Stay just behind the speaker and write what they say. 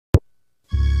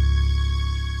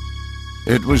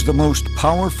It was the most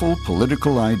powerful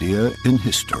political idea in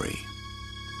history.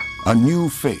 A new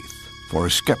faith for a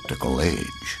skeptical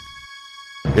age.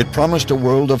 It promised a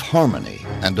world of harmony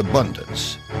and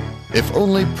abundance, if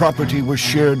only property was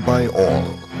shared by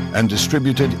all and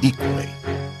distributed equally.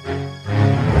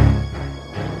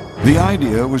 The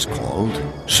idea was called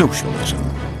socialism,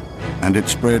 and it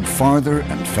spread farther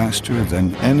and faster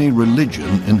than any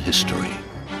religion in history.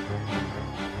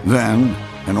 Then,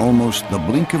 in almost the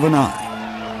blink of an eye,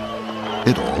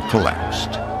 it all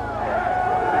collapsed.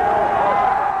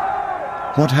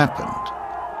 What happened?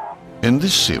 In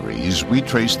this series, we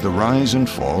trace the rise and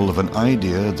fall of an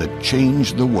idea that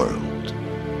changed the world,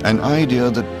 an idea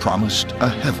that promised a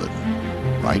heaven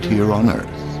right here on Earth.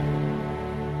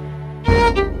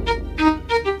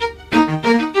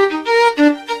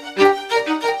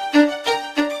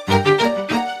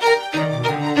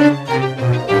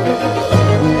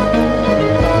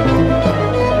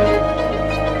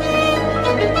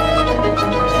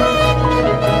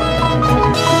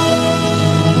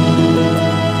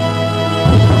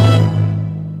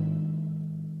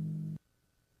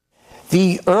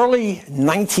 The early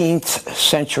 19th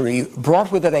century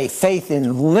brought with it a faith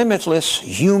in limitless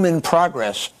human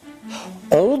progress.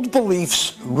 Old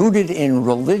beliefs rooted in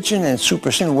religion and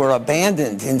superstition were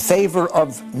abandoned in favor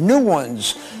of new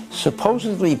ones,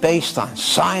 supposedly based on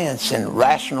science and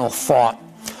rational thought.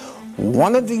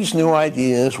 One of these new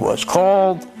ideas was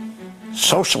called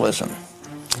socialism.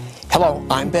 Hello,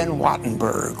 I'm Ben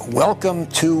Wattenberg. Welcome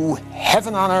to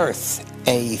Heaven on Earth,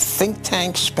 a think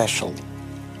tank special.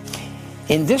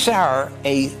 In this hour,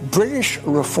 a British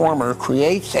reformer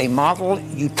creates a model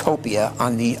utopia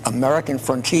on the American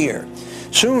frontier.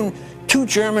 Soon, two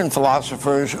German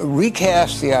philosophers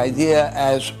recast the idea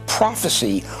as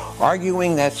prophecy,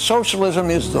 arguing that socialism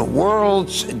is the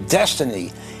world's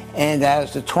destiny. And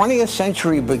as the 20th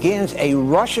century begins, a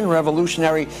Russian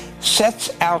revolutionary sets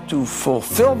out to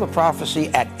fulfill the prophecy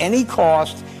at any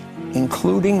cost,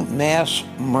 including mass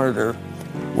murder,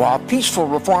 while peaceful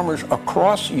reformers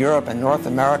across Europe and North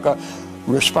America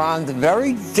respond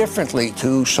very differently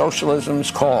to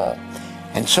socialism's call.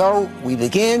 And so we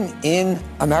begin in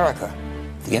America.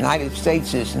 The United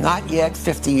States is not yet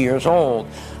 50 years old.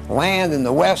 Land in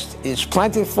the West is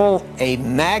plentiful, a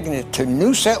magnet to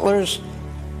new settlers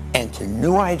and to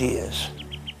new ideas.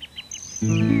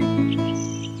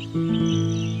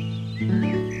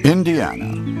 Indiana,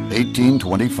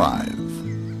 1825.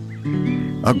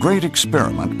 A great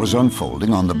experiment was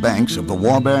unfolding on the banks of the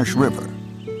Wabash River.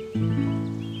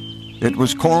 It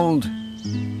was called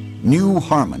New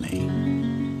Harmony,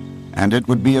 and it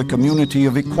would be a community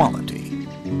of equality,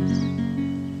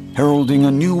 heralding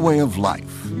a new way of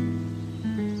life,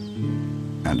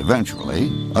 and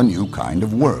eventually a new kind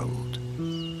of world.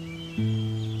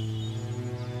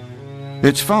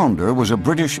 Its founder was a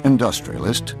British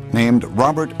industrialist named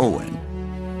Robert Owen,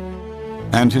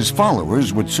 and his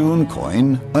followers would soon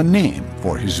coin a name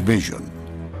for his vision: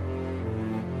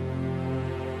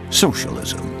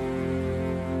 socialism.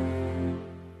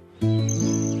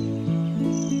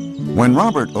 When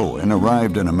Robert Owen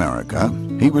arrived in America,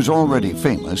 he was already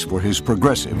famous for his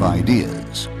progressive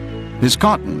ideas. His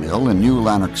cotton mill in New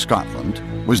Lanark, Scotland,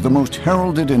 was the most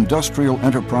heralded industrial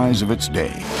enterprise of its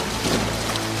day.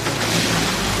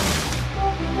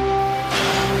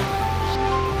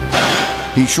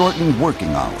 He shortened working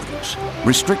hours,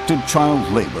 restricted child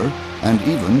labor, and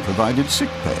even provided sick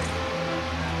pay.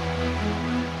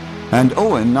 And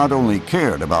Owen not only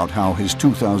cared about how his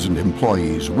 2,000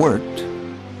 employees worked,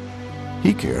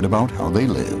 he cared about how they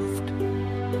lived.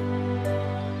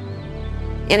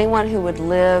 Anyone who would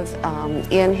live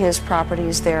in his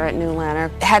properties there at New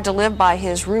Lanark had to live by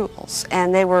his rules,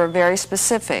 and they were very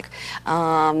specific.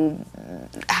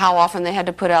 How often they had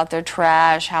to put out their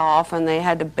trash, how often they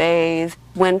had to bathe,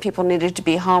 when people needed to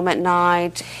be home at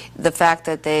night, the fact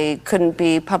that they couldn't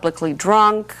be publicly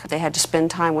drunk, they had to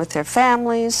spend time with their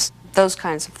families, those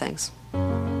kinds of things.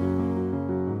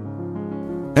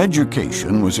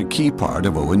 Education was a key part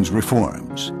of Owen's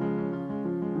reforms.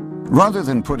 Rather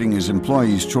than putting his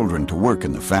employees' children to work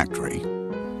in the factory,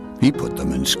 he put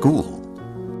them in school.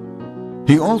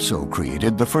 He also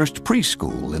created the first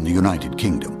preschool in the United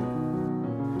Kingdom.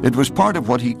 It was part of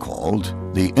what he called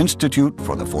the Institute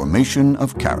for the Formation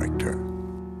of Character.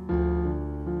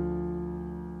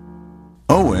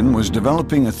 Owen was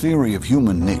developing a theory of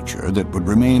human nature that would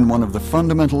remain one of the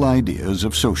fundamental ideas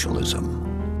of socialism.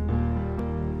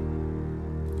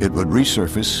 It would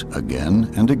resurface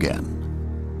again and again.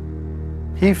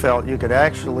 He felt you could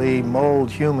actually mold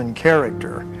human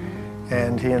character,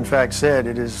 and he in fact said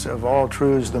it is of all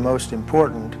truths the most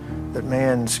important, that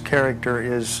man's character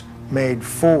is made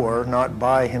for, not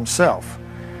by himself.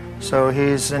 So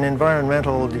he's an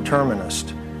environmental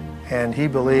determinist, and he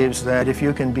believes that if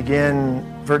you can begin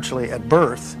virtually at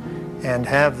birth and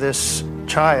have this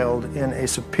child in a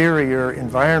superior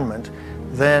environment,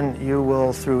 then you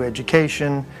will, through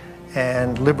education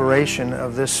and liberation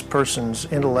of this person's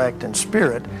intellect and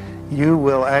spirit, you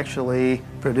will actually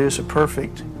produce a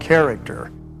perfect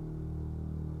character.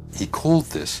 He called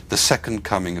this the second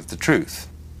coming of the truth.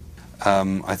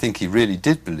 I think he really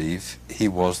did believe he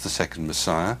was the second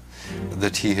Messiah,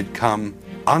 that he had come,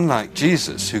 unlike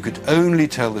Jesus, who could only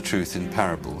tell the truth in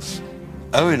parables.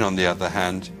 Owen, on the other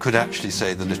hand, could actually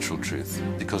say the literal truth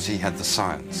because he had the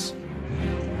science.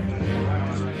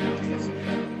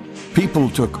 People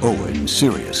took Owen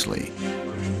seriously.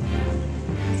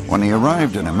 When he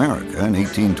arrived in America in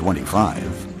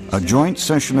 1825, a joint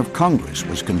session of Congress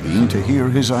was convened to hear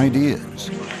his ideas.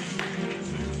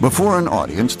 Before an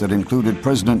audience that included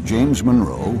President James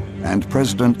Monroe and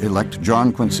President-elect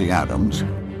John Quincy Adams,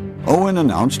 Owen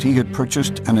announced he had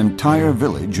purchased an entire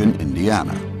village in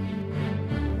Indiana.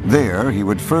 There, he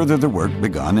would further the work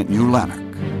begun at New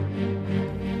Lanark.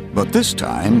 But this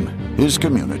time, his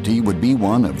community would be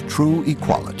one of true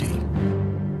equality.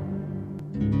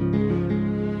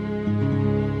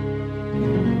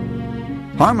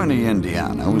 Harmony,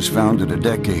 Indiana was founded a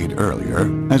decade earlier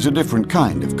as a different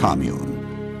kind of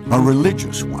commune, a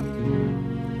religious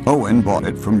one. Owen bought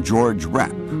it from George Rapp,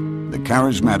 the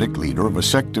charismatic leader of a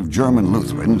sect of German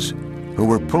Lutherans who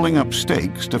were pulling up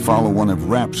stakes to follow one of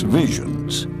Rapp's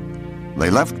visions. They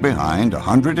left behind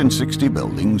 160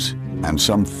 buildings and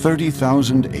some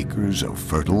 30,000 acres of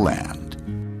fertile land.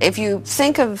 If you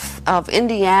think of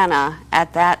Indiana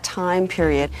at that time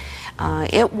period,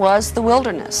 it was the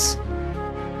wilderness.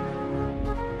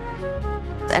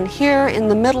 And here in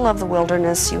the middle of the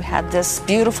wilderness, you had this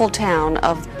beautiful town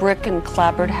of brick and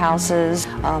clapboard houses,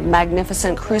 a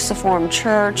magnificent cruciform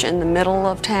church in the middle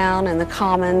of town in the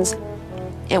commons.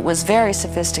 It was very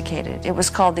sophisticated. It was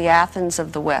called the Athens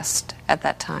of the West at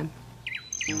that time.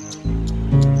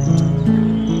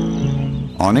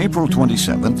 On April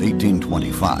 27,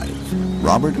 1825,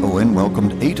 Robert Owen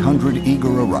welcomed 800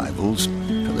 eager arrivals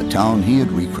to the town he had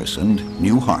rechristened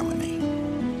New Harmony.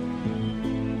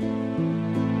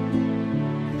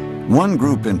 One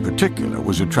group in particular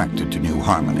was attracted to New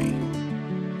Harmony: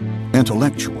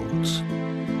 intellectuals.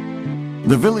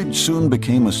 The village soon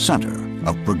became a center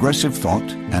of progressive thought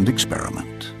and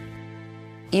experiment.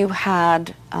 You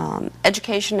had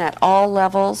education at all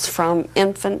levels, from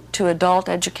infant to adult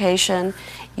education.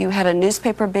 You had a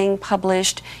newspaper being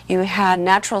published. You had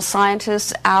natural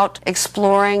scientists out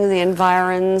exploring the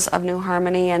environs of New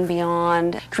Harmony and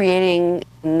beyond, creating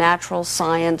natural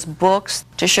science books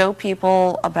to show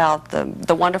people about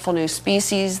the wonderful new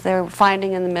species they're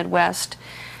finding in the Midwest.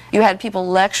 You had people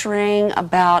lecturing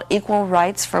about equal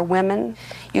rights for women.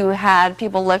 You had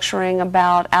people lecturing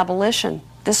about abolition.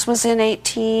 This was in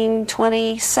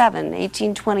 1827,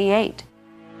 1828.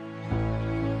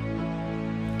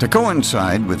 To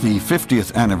coincide with the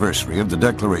 50th anniversary of the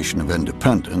Declaration of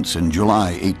Independence in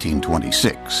July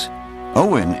 1826,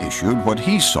 Owen issued what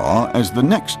he saw as the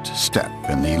next step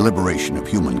in the liberation of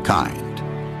humankind: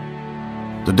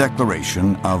 the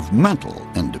Declaration of Mental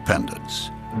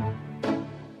Independence.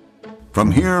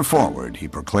 From here forward, he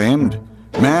proclaimed,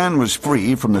 man was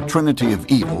free from the trinity of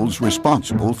evils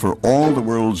responsible for all the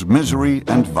world's misery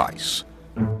and vice: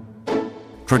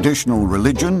 traditional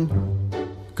religion,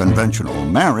 conventional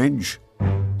marriage,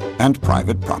 and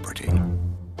private property.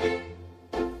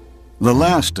 The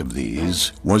last of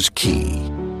these was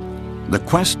key. The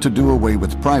quest to do away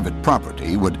with private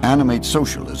property would animate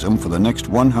socialism for the next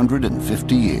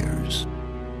 150 years.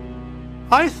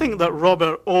 I think that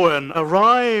Robert Owen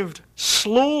arrived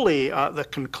slowly at the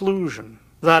conclusion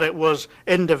that it was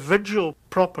individual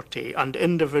property and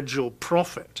individual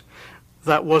profit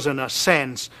that was, in a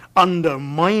sense,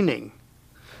 undermining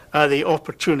the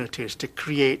opportunities to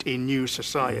create a new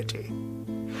society.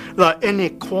 That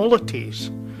inequalities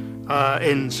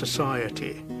in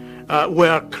society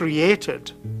were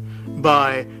created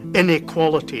by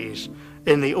inequalities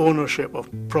in the ownership of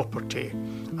property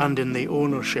and in the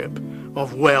ownership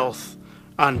of wealth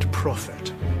and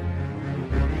profit.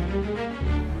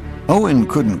 Owen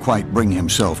couldn't quite bring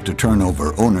himself to turn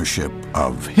over ownership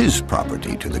of his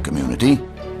property to the community,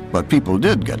 but people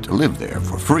did get to live there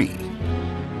for free.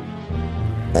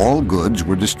 All goods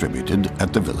were distributed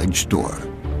at the village store.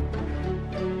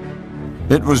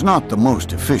 It was not the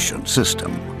most efficient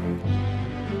system.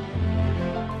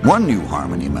 One New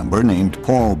Harmony member named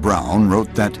Paul Brown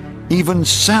wrote that even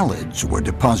salads were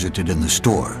deposited in the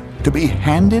store to be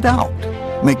handed out.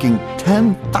 making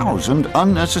 10,000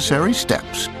 unnecessary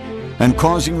steps and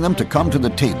causing them to come to the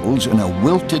tables in a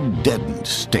wilted, deadened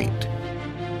state.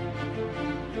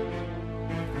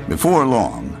 Before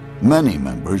long, many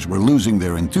members were losing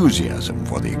their enthusiasm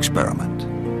for the experiment.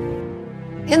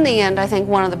 In the end, I think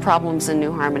one of the problems in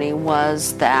New Harmony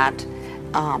was that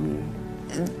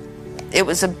it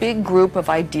was a big group of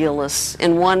idealists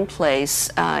in one place,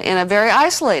 in a very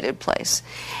isolated place.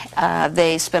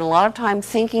 They spent a lot of time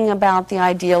thinking about the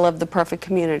ideal of the perfect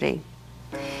community.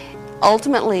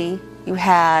 Ultimately, you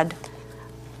had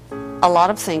a lot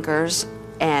of thinkers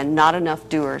and not enough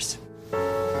doers.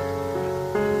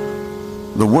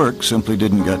 The work simply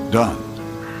didn't get done.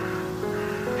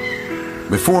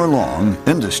 Before long,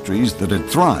 industries that had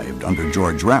thrived under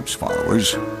George Rapp's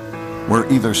followers were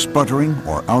either sputtering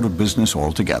or out of business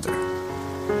altogether.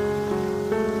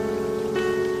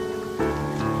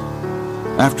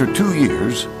 After 2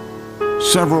 years,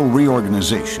 several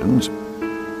reorganizations,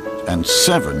 and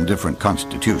 7 different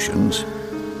constitutions,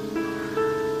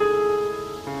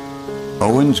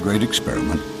 Owen's great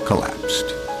experiment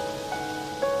collapsed.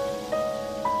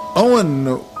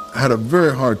 Owen had a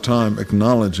very hard time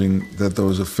acknowledging that there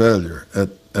was a failure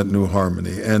at New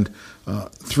Harmony, and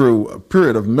through a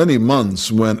period of many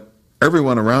months when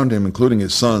everyone around him, including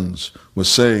his sons, was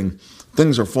saying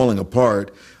things are falling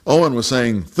apart, Owen was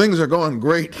saying things are going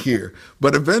great here.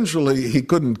 But eventually he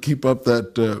couldn't keep up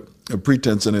that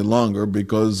pretense any longer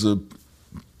because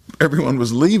everyone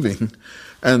was leaving.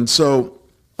 And so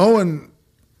Owen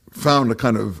found a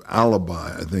kind of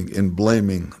alibi, I think, in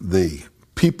blaming the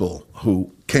people who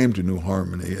came to New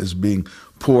Harmony as being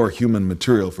poor human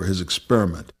material for his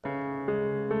experiment.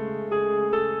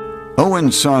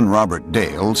 Owen's son Robert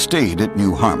Dale stayed at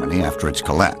New Harmony after its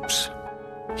collapse.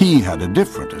 He had a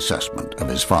different assessment of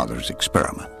his father's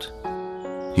experiment.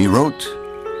 He wrote,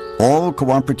 "All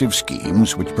cooperative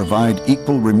schemes which provide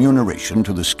equal remuneration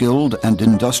to the skilled and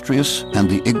industrious and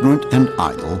the ignorant and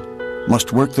idle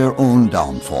must work their own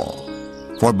downfall.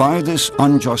 For by this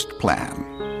unjust plan,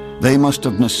 they must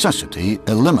of necessity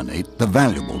eliminate the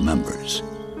valuable members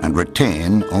and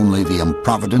retain only the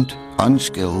improvident,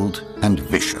 unskilled, and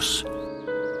vicious."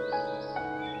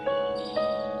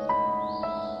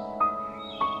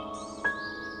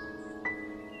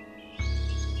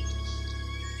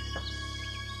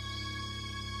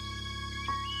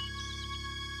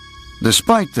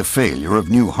 Despite the failure of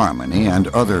New Harmony and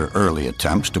other early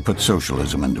attempts to put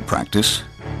socialism into practice,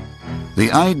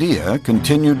 the idea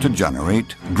continued to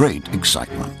generate great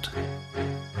excitement.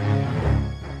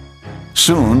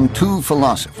 Soon, 2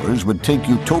 philosophers would take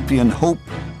utopian hope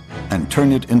and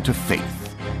turn it into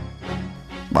faith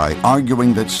by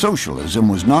arguing that socialism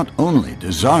was not only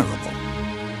desirable,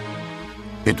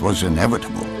 it was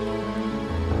inevitable.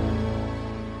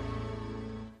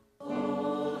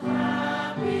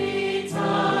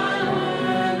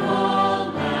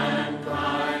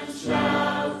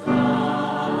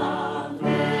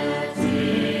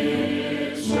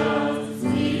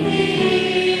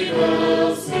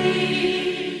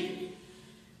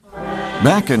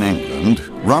 Back in England,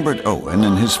 Robert Owen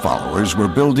and his followers were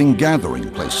building gathering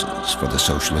places for the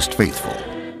socialist faithful.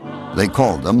 They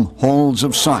called them halls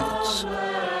of science.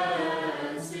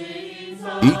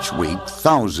 Each week,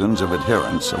 thousands of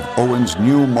adherents of Owen's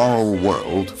new moral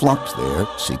world flocked there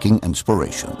seeking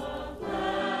inspiration.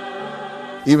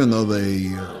 Even though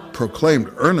they proclaimed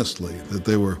earnestly that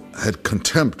they had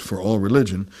contempt for all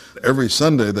religion, every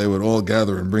Sunday they would all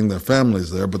gather and bring their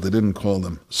families there, but they didn't call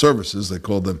them services, they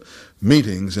called them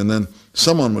meetings, and then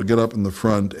someone would get up in the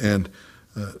front and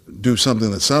do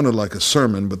something that sounded like a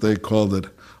sermon, but they called it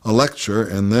a lecture,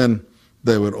 and then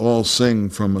they would all sing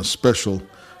from a special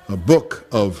book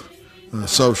of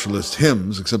socialist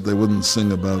hymns, except they wouldn't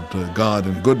sing about God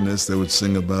and goodness, they would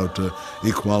sing about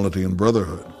equality and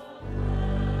brotherhood.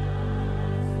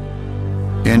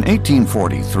 In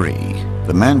 1843,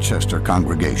 the Manchester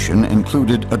congregation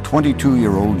included a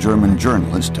 22-year-old German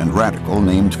journalist and radical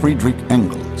named Friedrich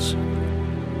Engels.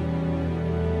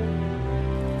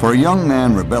 For a young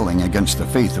man rebelling against the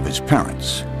faith of his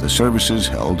parents, the services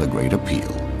held a great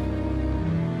appeal.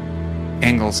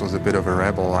 Engels was a bit of a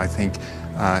rebel. I think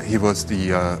he was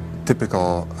the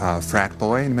typical frat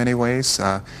boy in many ways.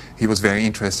 He was very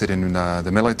interested in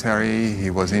the military, he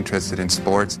was interested in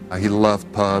sports, he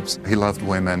loved pubs, he loved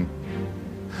women.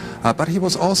 But he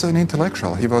was also an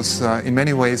intellectual. He was in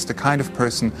many ways the kind of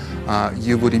person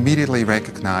you would immediately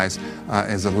recognize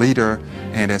as a leader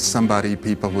and as somebody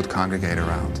people would congregate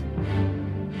around.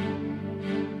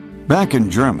 Back in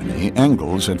Germany,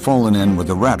 Engels had fallen in with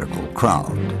a radical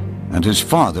crowd. and his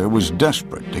father was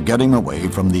desperate to get him away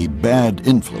from the bad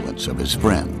influence of his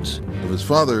friends. His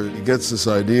father gets this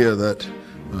idea that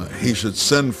he should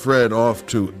send Fred off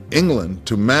to England,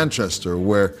 to Manchester,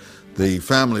 where the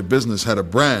family business had a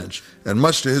branch, and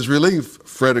much to his relief,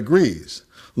 Fred agrees.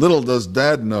 Little does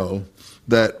Dad know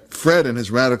that Fred and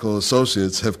his radical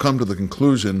associates have come to the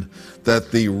conclusion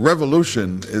that the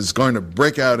revolution is going to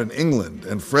break out in England,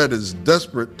 and Fred is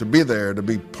desperate to be there to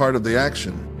be part of the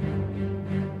action.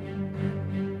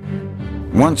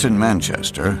 Once in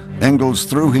Manchester, Engels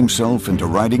threw himself into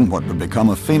writing what would become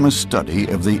a famous study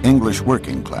of the English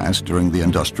working class during the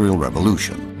Industrial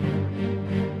Revolution.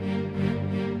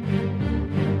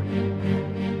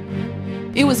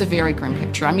 It was a very grim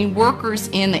picture. I mean, workers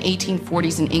in the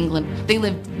 1840s in England, they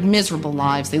lived miserable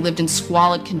lives. They lived in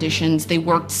squalid conditions. They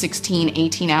worked 16,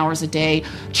 18 hours a day.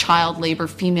 Child labor,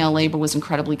 female labor was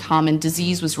incredibly common.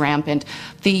 Disease was rampant.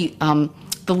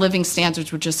 The living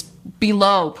standards were just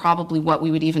below probably what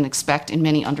we would even expect in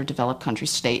many underdeveloped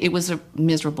countries today. It was a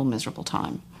miserable, miserable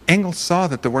time. Engels saw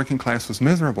that the working class was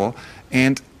miserable,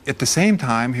 and at the same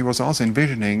time, he was also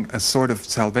envisioning a sort of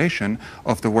salvation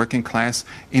of the working class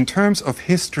in terms of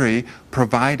history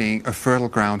providing a fertile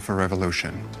ground for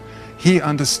revolution. He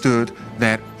understood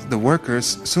that the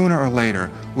workers, sooner or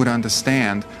later, would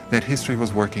understand that history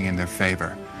was working in their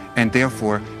favor, and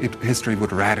therefore history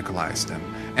would radicalize them.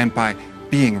 And by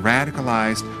being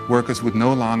radicalized, workers would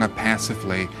no longer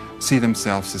passively see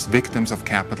themselves as victims of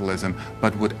capitalism,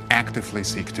 but would actively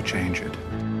seek to change it.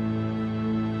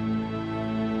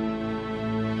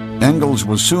 Engels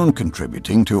was soon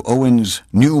contributing to Owen's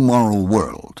New Moral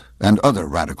World and other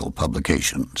radical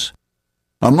publications.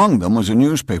 Among them was a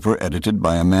newspaper edited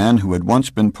by a man who had once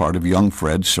been part of young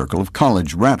Fred's circle of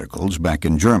college radicals back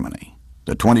in Germany,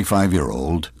 the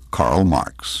 25-year-old Karl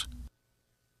Marx.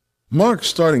 Marx,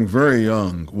 starting very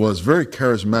young, was very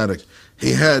charismatic.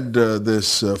 He had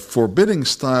this forbidding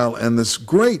style and this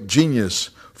great genius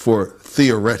for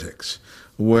theoretics,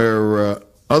 where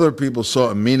other people saw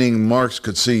a meaning. Marx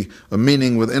could see a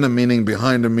meaning within a meaning,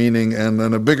 behind a meaning, and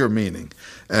then a bigger meaning.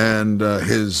 And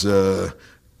his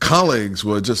colleagues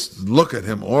would just look at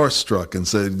him awestruck and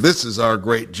say, "This is our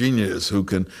great genius who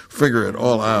can figure it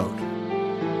all out."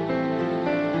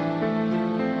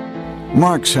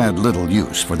 Marx had little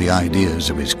use for the ideas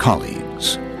of his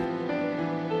colleagues.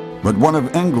 But one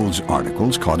of Engels'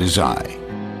 articles caught his eye.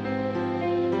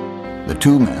 The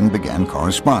two men began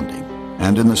corresponding,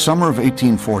 and in the summer of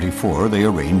 1844 they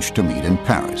arranged to meet in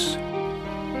Paris.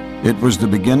 It was the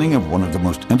beginning of one of the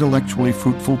most intellectually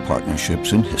fruitful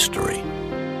partnerships in history.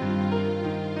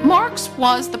 Marx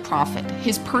was the prophet.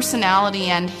 His personality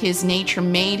and his nature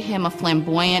made him a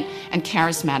flamboyant and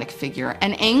charismatic figure,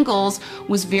 and Engels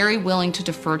was very willing to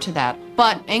defer to that.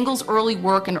 But Engels' early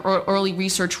work and early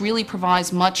research really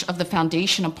provides much of the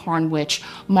foundation upon which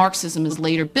Marxism is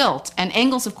later built. And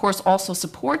Engels, of course, also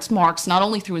supports Marx not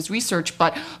only through his research,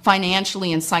 but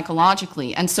financially and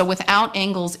psychologically. And so without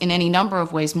Engels, in any number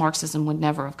of ways, Marxism would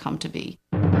never have come to be.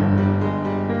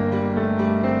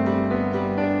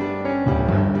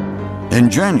 In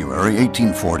January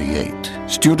 1848,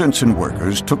 students and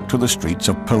workers took to the streets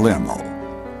of Palermo.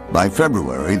 By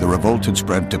February, the revolt had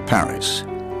spread to Paris.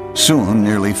 Soon,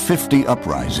 nearly 50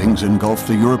 uprisings engulfed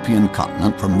the European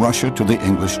continent from Russia to the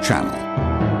English Channel.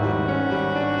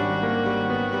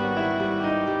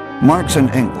 Marx and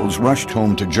Engels rushed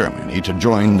home to Germany to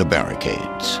join the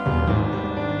barricades.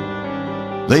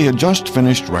 They had just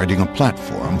finished writing a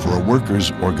platform for a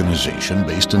workers' organization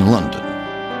based in London.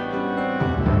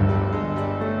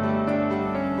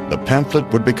 The pamphlet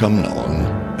would become known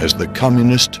as the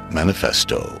Communist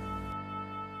Manifesto.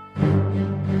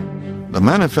 The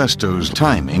manifesto's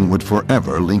timing would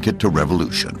forever link it to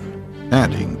revolution,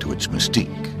 adding to its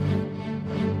mystique.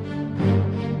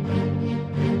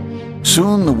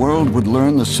 Soon the world would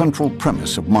learn the central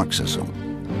premise of Marxism,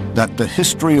 that the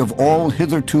history of all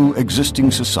hitherto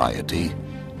existing society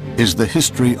is the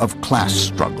history of class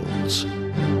struggles.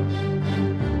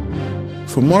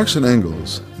 For Marx and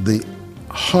Engels, the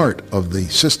heart of the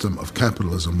system of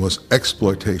capitalism was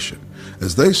exploitation.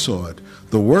 As they saw it,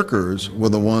 the workers were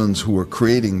the ones who were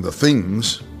creating the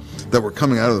things that were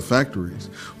coming out of the factories,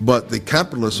 but the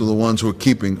capitalists were the ones who were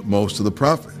keeping most of the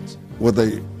profits. What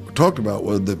they talked about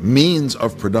was the means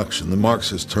of production, the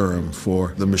Marxist term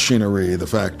for the machinery, the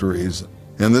factories,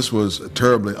 and this was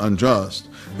terribly unjust.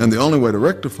 And the only way to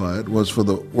rectify it was for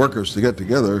the workers to get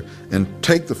together and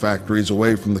take the factories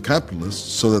away from the capitalists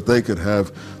so that they could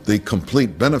have the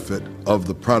complete benefit of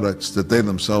the products that they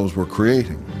themselves were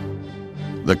creating.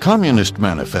 The Communist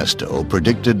Manifesto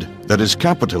predicted that as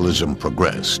capitalism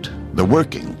progressed, the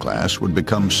working class would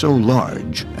become so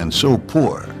large and so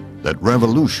poor that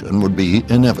revolution would be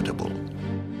inevitable.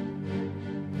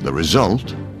 The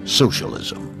result?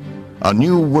 Socialism, a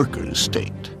new workers'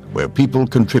 state where people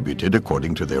contributed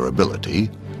according to their ability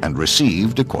and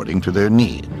received according to their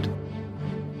need.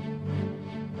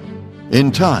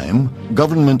 In time,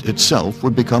 government itself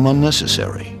would become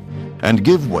unnecessary and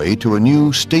give way to a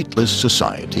new stateless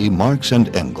society Marx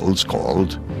and Engels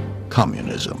called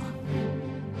communism.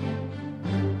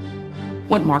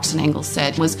 What Marx and Engels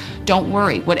said was, don't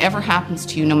worry, whatever happens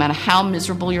to you, no matter how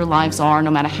miserable your lives are, no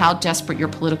matter how desperate your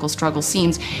political struggle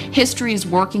seems, history is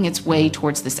working its way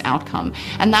towards this outcome.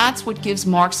 And that's what gives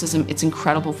Marxism its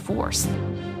incredible force.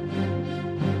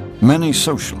 Many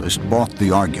socialists bought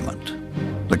the argument.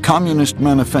 The Communist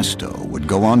Manifesto would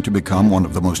go on to become one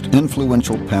of the most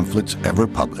influential pamphlets ever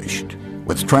published,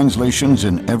 with translations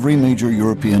in every major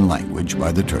European language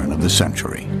by the turn of the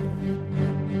century.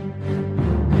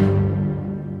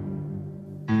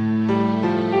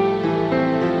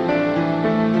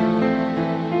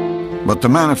 But the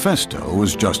manifesto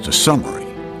was just a summary.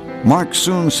 Marx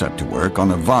soon set to work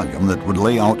on a volume that would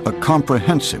lay out a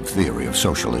comprehensive theory of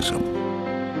socialism.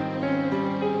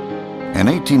 In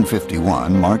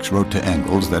 1851, Marx wrote to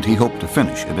Engels that he hoped to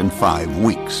finish it in 5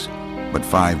 weeks. But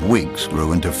 5 weeks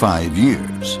grew into 5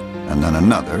 years, and then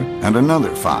another and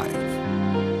another 5.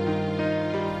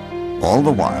 All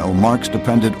the while, Marx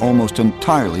depended almost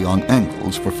entirely on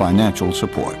Engels for financial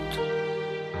support.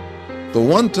 The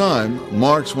one time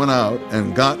Marx went out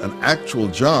and got an actual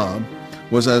job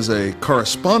was as a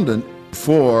correspondent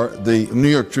for the New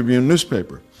York Tribune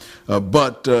newspaper.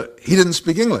 But he didn't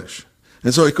speak English,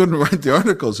 and so he couldn't write the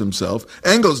articles himself.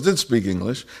 Engels did speak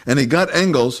English, and he got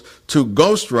Engels to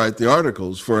ghostwrite the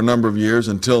articles for a number of years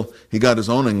until he got his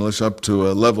own English up to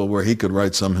a level where he could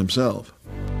write some himself.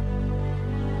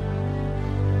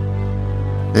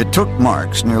 It took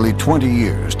Marx nearly 20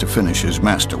 years to finish his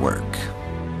masterwork.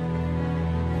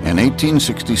 In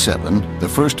 1867, the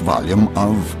first volume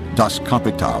of Das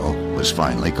Kapital was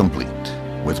finally complete,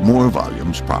 with more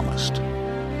volumes promised.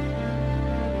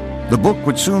 The book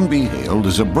would soon be hailed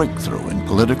as a breakthrough in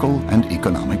political and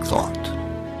economic thought.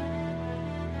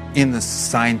 In the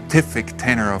scientific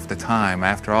tenor of the time,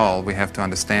 after all, we have to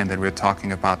understand that we're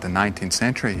talking about the 19th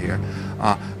century here,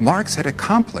 Marx had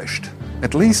accomplished,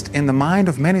 at least in the mind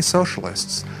of many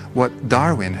socialists, what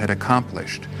Darwin had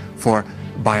accomplished for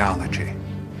biology.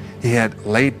 He had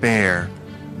laid bare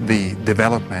the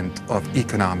development of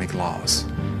economic laws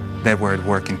that were at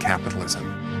work in capitalism.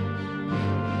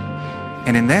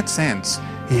 And in that sense,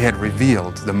 he had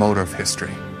revealed the motor of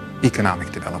history,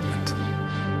 economic development.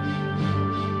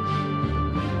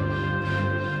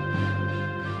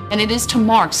 And it is to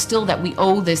Marx still that we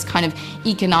owe this kind of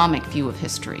economic view of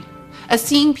history, as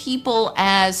seeing people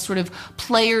as sort of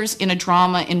players in a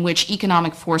drama in which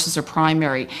economic forces are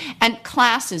primary, and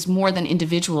classes more than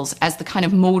individuals as the kind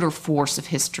of motor force of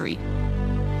history.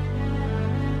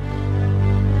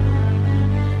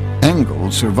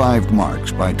 Engels survived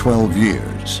Marx by 12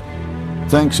 years.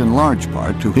 Thanks in large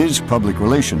part to his public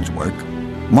relations work,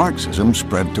 Marxism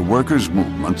spread to workers'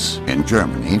 movements in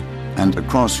Germany and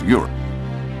across Europe.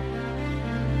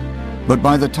 But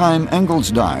by the time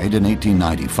Engels died in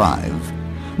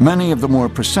 1895, many of the more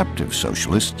perceptive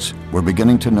socialists were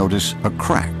beginning to notice a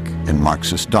crack in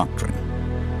Marxist doctrine.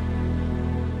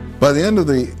 By the end of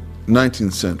the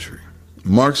 19th century,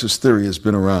 Marxist theory has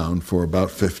been around for about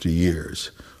 50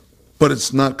 years. But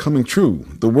it's not coming true.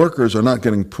 The workers are not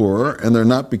getting poorer, and they're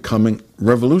not becoming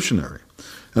revolutionary.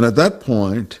 And at that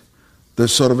point,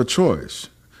 there's sort of a choice.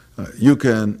 You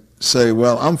can say,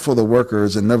 well, I'm for the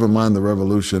workers and never mind the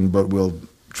revolution, but we'll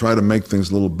try to make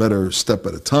things a little better step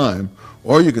at a time.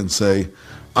 Or you can say,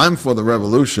 I'm for the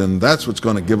revolution, that's what's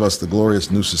going to give us the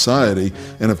glorious new society,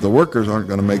 and if the workers aren't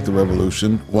going to make the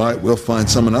revolution, why, we'll find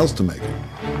someone else to make it.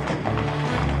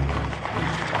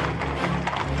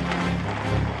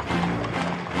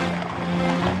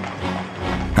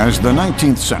 As the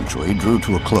 19th century drew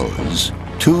to a close,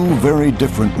 2 very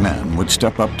different men would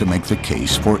step up to make the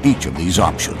case for each of these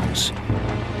options.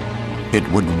 It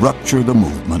would rupture the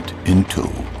movement in 2.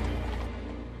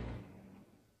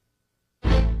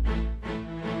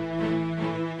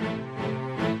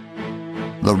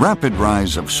 The rapid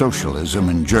rise of socialism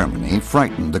in Germany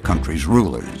frightened the country's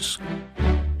rulers.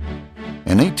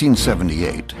 In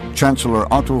 1878,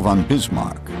 Chancellor Otto von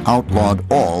Bismarck outlawed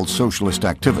all socialist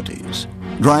activities,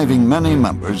 driving many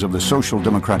members of the Social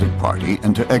Democratic Party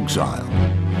into exile.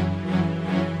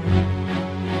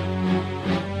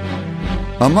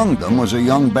 Among them was a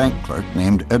young bank clerk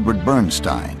named Edward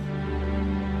Bernstein.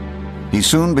 He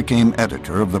soon became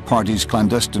editor of the party's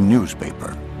clandestine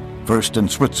newspaper, first in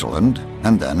Switzerland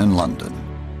and then in London.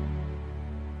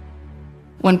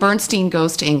 When Bernstein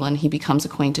goes to England, he becomes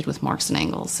acquainted with Marx and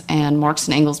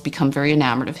Engels become very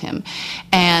enamored of him.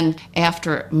 And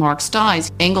after Marx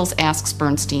dies, Engels asks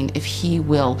Bernstein if he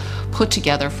will put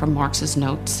together from Marx's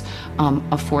notes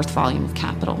a fourth volume of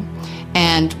Capital.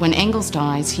 And when Engels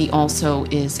dies, he also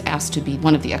is asked to be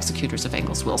one of the executors of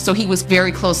Engels' will. So he was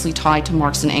very closely tied to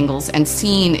Marx and Engels and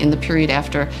seen in the period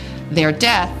after their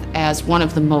death as one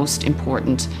of the most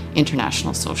important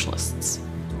international socialists.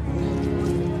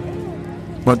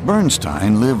 But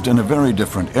Bernstein lived in a very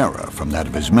different era from that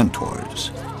of his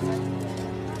mentors.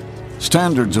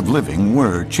 Standards of living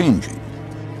were changing,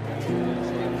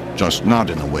 just not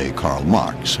in the way Karl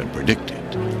Marx had predicted.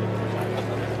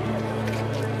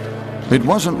 It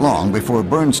wasn't long before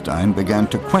Bernstein began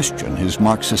to question his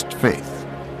Marxist faith.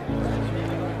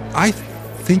 I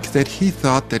think that he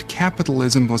thought that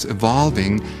capitalism was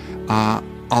evolving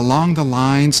along the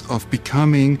lines of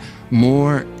becoming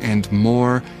more and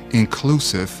more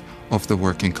inclusive of the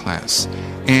working class.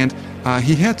 And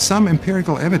he had some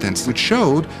empirical evidence which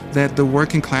showed that the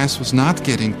working class was not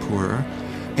getting poorer,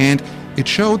 and it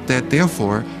showed that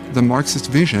therefore the Marxist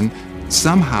vision,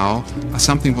 somehow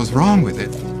something was wrong with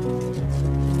it.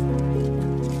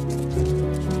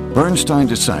 Bernstein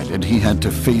decided he had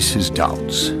to face his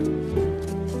doubts.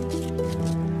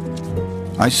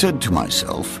 "I said to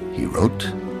myself," he wrote,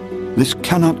 "this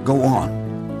cannot go on.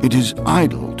 It is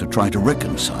idle to try to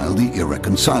reconcile the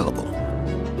irreconcilable.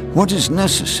 What is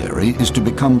necessary is to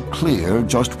become clear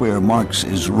just where Marx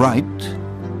is right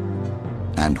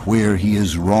and where he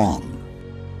is wrong."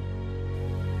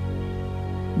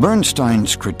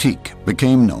 Bernstein's critique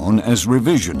became known as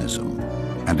revisionism,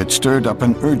 and it stirred up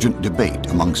an urgent debate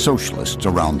among socialists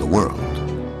around the world.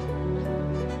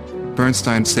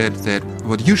 Bernstein said that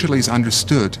what usually is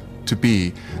understood to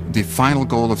be the final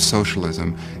goal of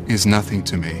socialism is nothing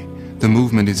to me. The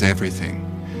movement is everything.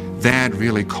 That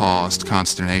really caused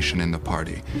consternation in the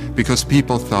party, because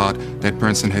people thought that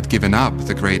Bernstein had given up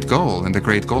the great goal, and the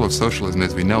great goal of socialism,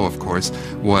 as we know, of course,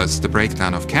 was the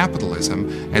breakdown of capitalism,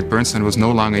 and Bernstein was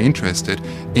no longer interested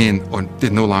in, or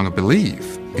did no longer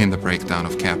believe in, the breakdown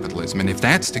of capitalism. And if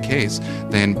that's the case,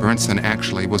 then Bernstein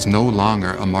actually was no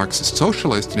longer a Marxist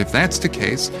socialist, and if that's the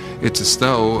case, it's as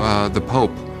though the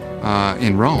Pope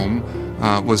in Rome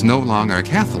was no longer a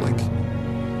Catholic.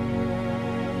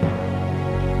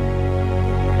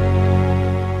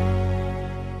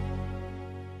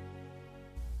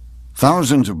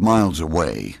 Thousands of miles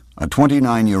away, a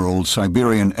 29-year-old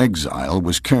Siberian exile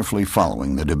was carefully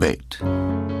following the debate.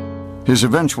 His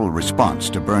eventual response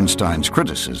to Bernstein's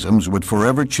criticisms would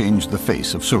forever change the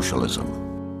face of socialism.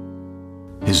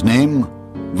 His name,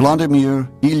 Vladimir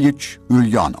Ilyich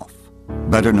Ulyanov,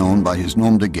 better known by his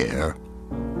nom de guerre,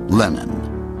 Lenin.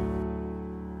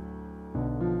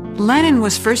 Lenin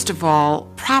was, first of all,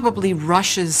 probably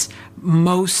Russia's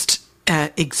most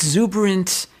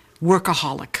exuberant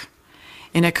workaholic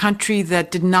in a country that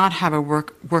did not have a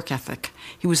work ethic.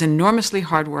 He was enormously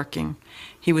hardworking.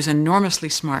 He was enormously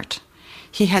smart.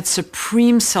 He had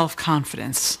supreme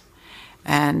self-confidence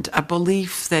and a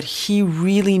belief that he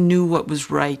really knew what was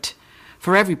right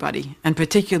for everybody, and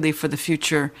particularly for the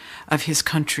future of his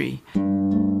country.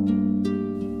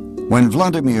 When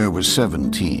Vladimir was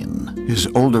 17, his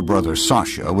older brother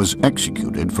Sasha was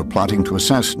executed for plotting to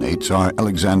assassinate Tsar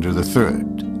Alexander III.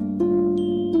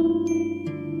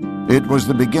 It was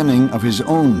the beginning of his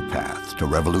own path to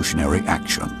revolutionary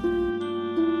action.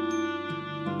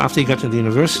 After he got to the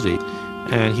university,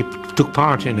 and he took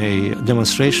part in a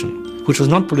demonstration, which was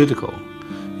not political.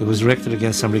 It was directed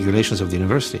against some regulations of the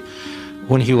university.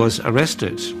 When he was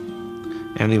arrested,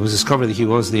 and it was discovered that he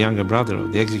was the younger brother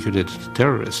of the executed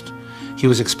terrorist, he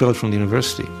was expelled from the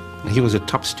university. And he was a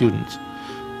top student,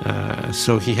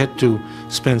 so he had to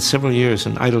spend several years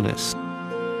in idleness.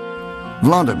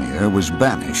 Vladimir was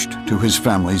banished to his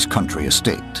family's country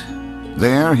estate.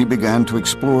 There he began to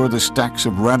explore the stacks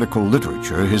of radical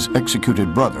literature his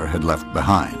executed brother had left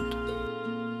behind.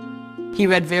 He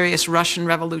read various Russian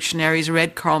revolutionaries,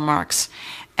 read Karl Marx,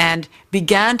 and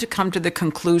began to come to the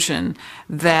conclusion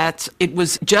that it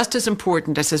was just as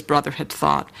important as his brother had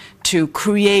thought to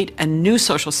create a new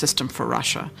social system for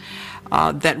Russia,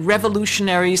 that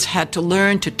revolutionaries had to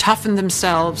learn to toughen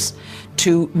themselves,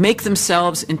 to make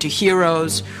themselves into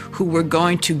heroes who were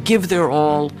going to give their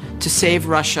all to save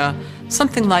Russia,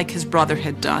 something like his brother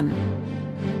had done.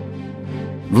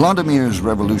 Vladimir's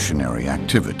revolutionary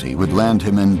activity would land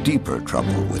him in deeper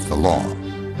trouble with the law.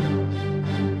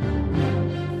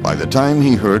 By the time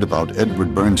he heard about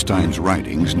Edward Bernstein's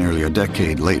writings nearly a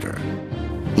decade later,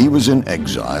 he was in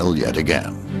exile yet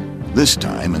again, this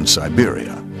time in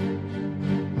Siberia.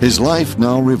 His life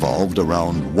now revolved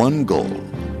around one goal: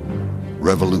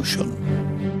 revolution.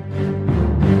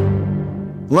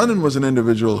 Lenin was an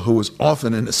individual who was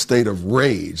often in a state of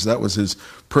rage. That was his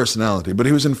personality. But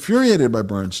he was infuriated by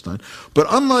Bernstein. But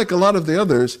unlike a lot of the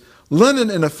others, Lenin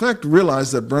in effect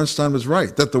realized that Bernstein was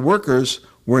right, that the workers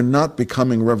were not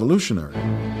becoming revolutionary.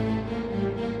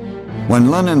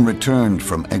 When Lenin returned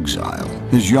from exile,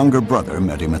 his younger brother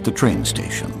met him at the train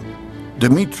station.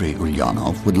 Dmitry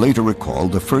Ulyanov would later recall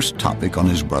the first topic on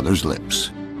his brother's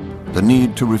lips: the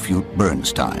need to refute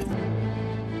Bernstein.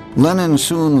 Lenin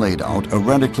soon laid out a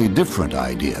radically different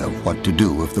idea of what to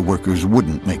do if the workers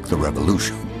wouldn't make the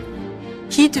revolution.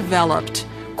 He developed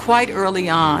quite early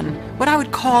on what I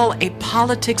would call a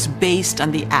politics based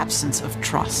on the absence of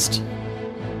trust.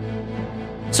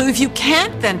 So if you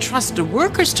can't then trust the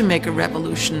workers to make a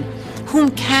revolution,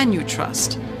 whom can you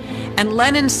trust? And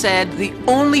Lenin said the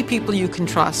only people you can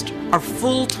trust are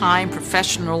full-time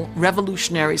professional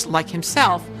revolutionaries like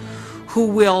himself, who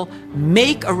will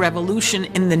make a revolution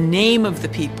in the name of the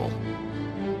people.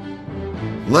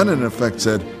 Lenin, in effect,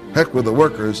 said, heck with the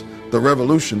workers, the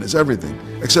revolution is everything.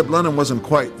 Except Lenin wasn't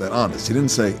quite that honest. He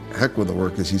didn't say, heck with the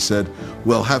workers. He said,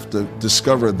 we'll have to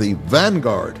discover the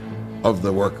vanguard of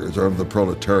the workers, or of the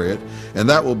proletariat, and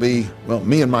that will be, well,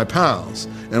 me and my pals,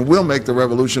 and we'll make the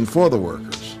revolution for the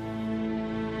workers.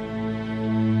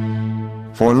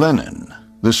 For Lenin,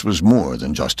 this was more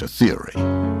than just a theory.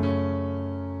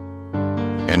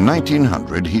 In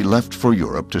 1900, he left for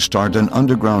Europe to start an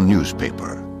underground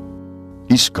newspaper,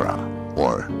 Iskra,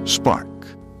 or Spark,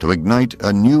 to ignite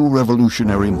a new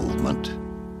revolutionary movement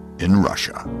in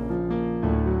Russia.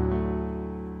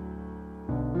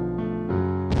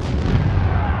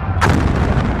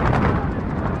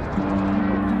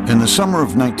 In the summer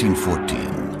of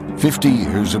 1914, 50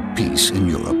 years of peace in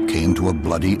Europe came to a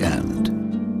bloody end.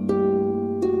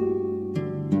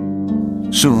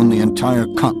 Soon the entire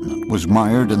continent was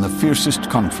mired in the fiercest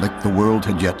conflict the world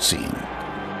had yet seen.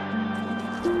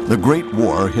 The Great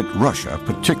War hit Russia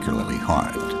particularly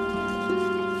hard.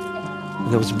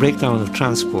 There was a breakdown of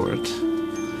transport.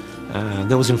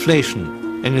 There was inflation.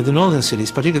 And in the northern cities,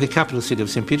 particularly the capital city of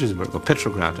St. Petersburg, or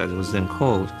Petrograd as it was then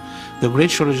called, there were great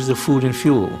shortages of food and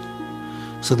fuel.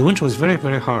 So the winter was very,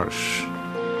 very harsh.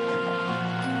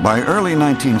 By early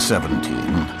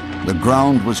 1917, the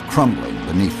ground was crumbling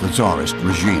beneath the Tsarist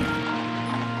regime.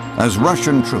 As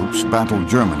Russian troops battled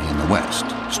Germany in the west,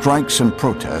 strikes and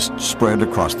protests spread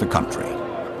across the country.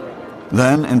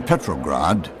 Then, in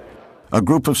Petrograd, a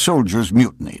group of soldiers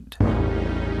mutinied.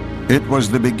 It was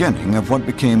the beginning of what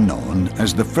became known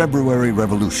as the February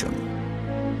Revolution.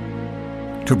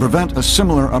 To prevent a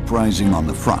similar uprising on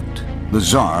the front, the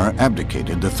Tsar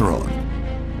abdicated the throne.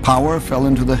 Power fell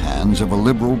into the hands of a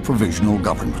liberal provisional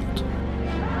government.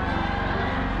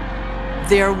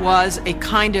 There was a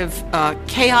kind of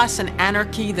chaos and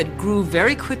anarchy that grew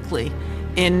very quickly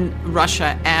in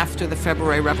Russia after the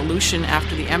February Revolution,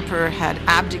 after the emperor had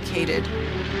abdicated.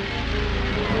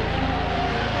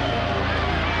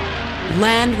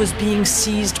 Land was being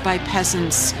seized by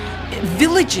peasants.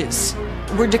 Villages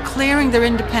were declaring their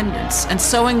independence and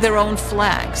sewing their own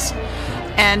flags.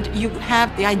 And you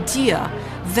have the idea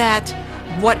that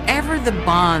whatever the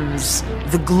bonds,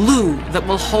 the glue that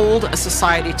will hold a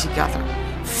society together,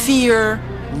 fear,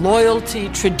 loyalty,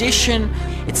 tradition,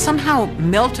 it somehow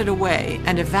melted away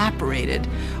and evaporated,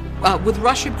 with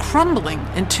Russia crumbling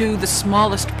into the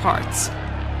smallest parts.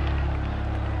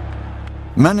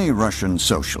 Many Russian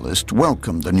socialists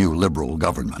welcomed the new liberal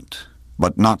government,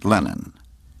 but not Lenin.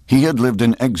 He had lived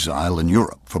in exile in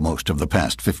Europe for most of the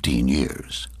past 15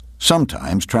 years,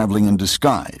 sometimes traveling in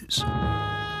disguise.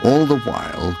 All the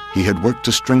while, he had worked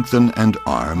to strengthen and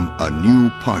arm a new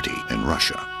party in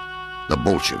Russia, the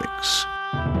Bolsheviks,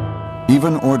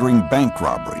 even ordering bank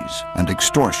robberies and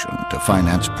extortion to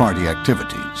finance party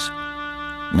activities.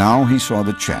 Now he saw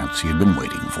the chance he had been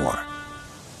waiting for.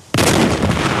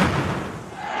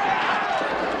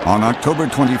 On October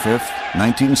 25th,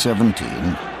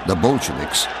 1917, the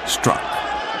Bolsheviks struck.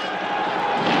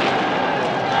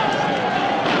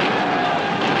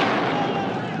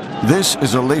 This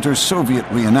is a later Soviet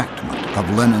reenactment of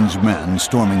Lenin's men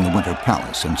storming the Winter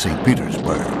Palace in St.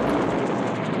 Petersburg.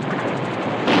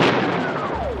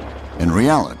 In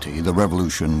reality, the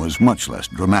revolution was much less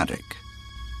dramatic.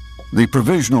 The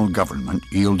provisional government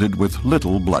yielded with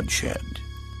little bloodshed.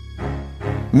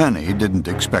 Many didn't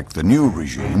expect the new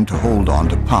regime to hold on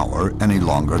to power any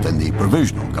longer than the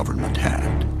provisional government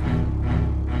had.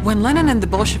 When Lenin and the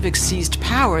Bolsheviks seized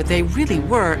power, they really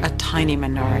were a tiny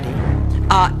minority.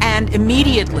 And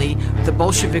immediately, the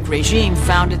Bolshevik regime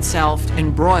found itself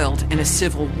embroiled in a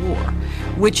civil war,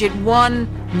 which it won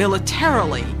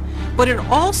militarily, but it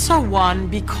also won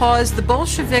because the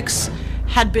Bolsheviks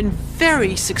had been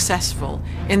very successful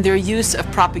in their use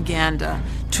of propaganda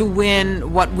to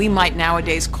win what we might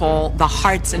nowadays call the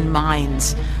hearts and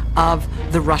minds of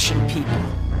the Russian people.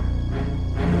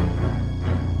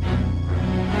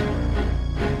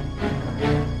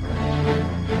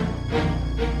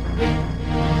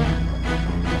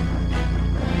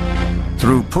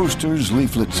 Through posters,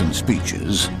 leaflets, and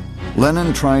speeches,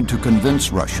 Lenin tried to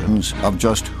convince Russians of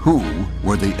just who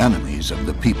were the enemies of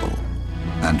the people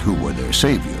and who were their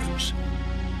saviors.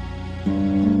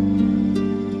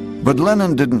 But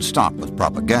Lenin didn't stop with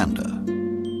propaganda.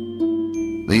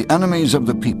 The enemies of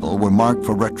the people were marked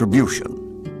for retribution,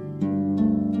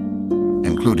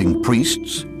 including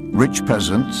priests, rich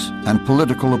peasants, and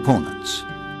political opponents.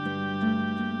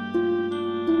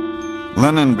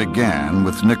 Lenin began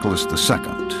with Nicholas II,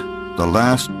 the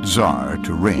last Tsar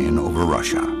to reign over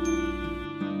Russia.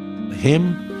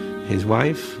 Him, his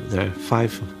wife, their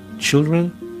 5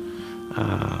 children,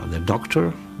 their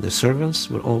doctor, their servants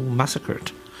were all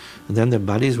massacred. And then their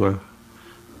bodies were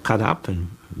cut up and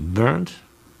burned,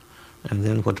 and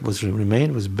then what was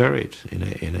remained was buried in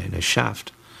a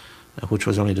shaft, which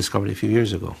was only discovered a few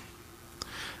years ago.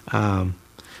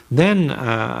 Then,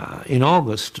 in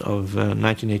August of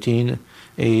 1918,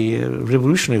 a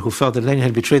revolutionary who felt that Lenin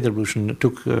had betrayed the revolution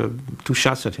took 2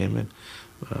 shots at him and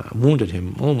wounded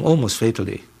him almost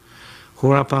fatally.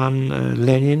 Whereupon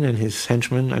Lenin and his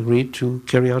henchmen agreed to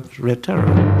carry out Red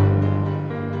Terror.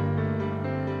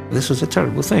 This was a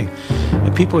terrible thing.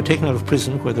 People were taken out of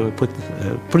prison where they were put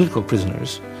political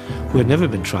prisoners who had never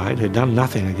been tried, had done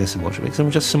nothing against the Bolsheviks, and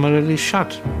were just summarily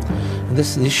shot. And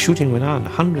this shooting went on.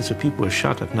 Hundreds of people were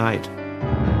shot at night.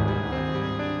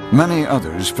 Many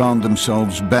others found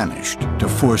themselves banished to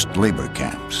forced labor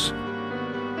camps.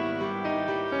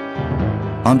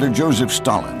 Under Joseph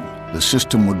Stalin, the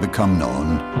system would become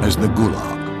known as the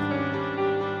Gulag.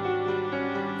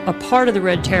 A part of the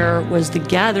Red Terror was the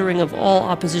gathering of all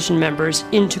opposition members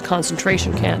into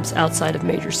concentration camps outside of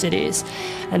major cities.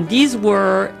 And these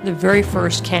were the very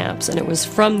first camps, and it was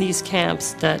from these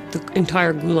camps that the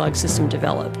entire Gulag system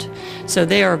developed. So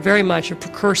they are very much a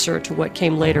precursor to what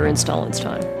came later in Stalin's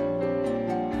time.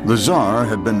 The Tsar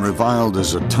had been reviled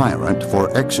as a tyrant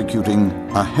for executing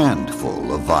a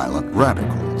handful of violent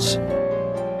radicals.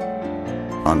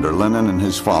 Under Lenin and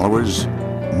his followers,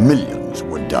 millions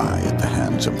would die at the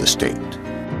hands of the state.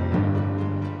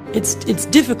 It's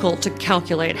difficult to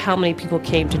calculate how many people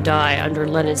came to die under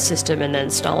Lenin's system and then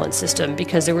Stalin's system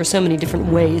because there were so many different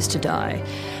ways to die.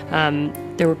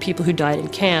 There were people who died in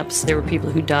camps. There were people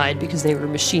who died because they were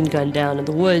machine gunned down in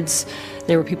the woods.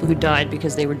 There were people who died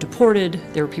because they were deported.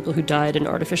 There were people who died in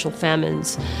artificial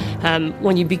famines.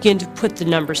 When you begin to put the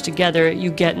numbers together,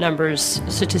 you get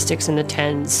statistics in the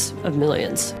tens of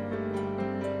millions.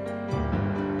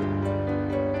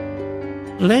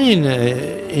 Lenin,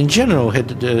 in general,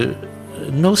 had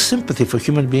no sympathy for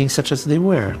human beings such as they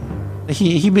were.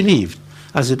 He believed,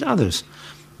 as did others,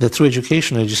 that through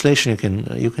education and legislation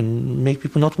you can make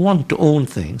people not want to own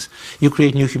things. You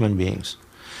create new human beings.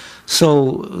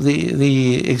 So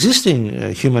the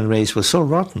existing human race was so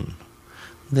rotten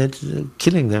that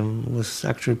killing them was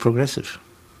actually progressive.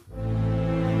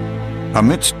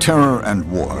 Amidst terror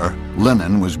and war,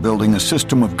 Lenin was building a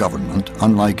system of government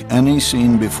unlike any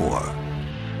seen before.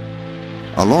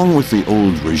 Along with the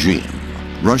old regime,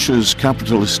 Russia's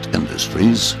capitalist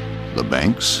industries, the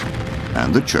banks,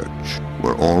 and the church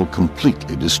were all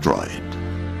completely destroyed.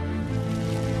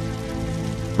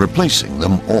 Replacing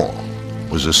them all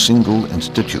was a single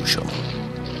institution,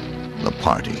 the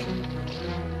party.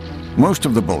 Most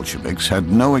of the Bolsheviks had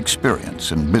no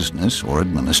experience in business or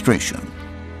administration,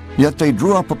 yet they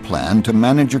drew up a plan to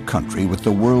manage a country with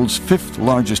the world's 5th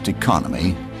largest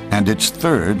economy and its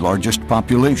 3rd largest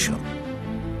population.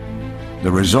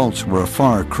 The results were a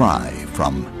far cry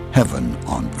from heaven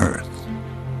on earth.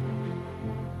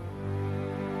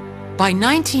 By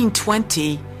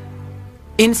 1920,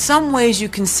 in some ways you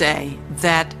can say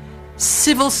that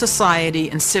civil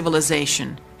society and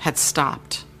civilization had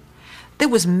stopped. There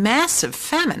was massive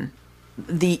famine.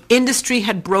 The industry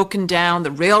had broken down, the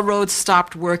railroads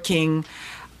stopped working,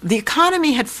 the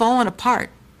economy had fallen apart.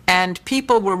 And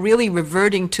people were really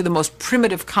reverting to the most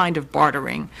primitive kind of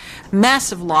bartering.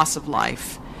 Massive loss of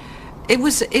life. It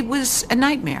was a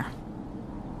nightmare.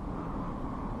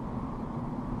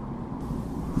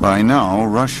 By now,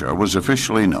 Russia was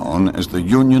officially known as the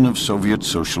Union of Soviet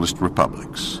Socialist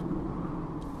Republics.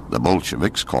 The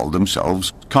Bolsheviks called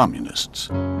themselves communists.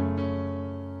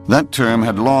 That term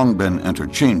had long been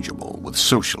interchangeable with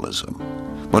socialism,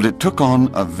 but it took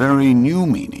on a very new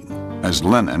meaning as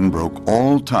Lenin broke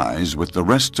all ties with the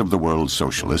rest of the world's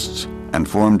socialists and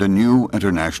formed a new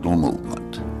international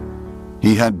movement.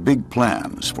 He had big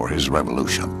plans for his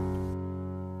revolution.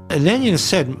 Lenin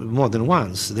said more than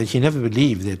once that he never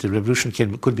believed that the revolution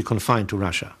could be confined to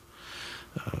Russia.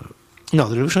 No,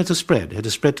 the revolution had to spread. It had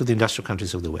to spread to the industrial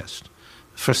countries of the West.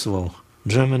 First of all,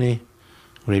 Germany,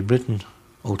 Great Britain,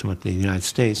 ultimately the United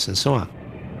States, and so on.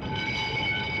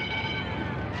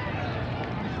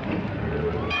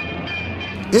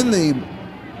 In the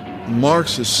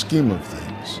Marxist scheme of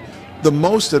things, the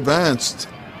most advanced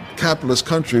capitalist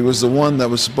country was the one that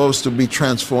was supposed to be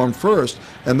transformed first,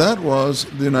 and that was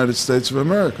the United States of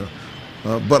America.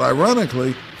 But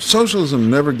ironically, socialism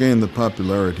never gained the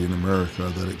popularity in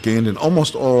America that it gained in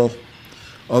almost all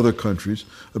other countries,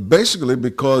 basically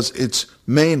because its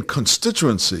main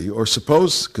constituency, or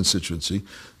supposed constituency,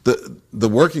 the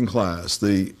working class,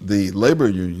 the labor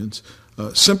unions,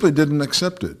 simply didn't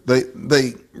accept it.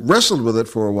 They wrestled with it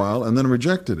for a while and then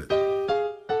rejected it.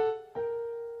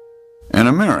 In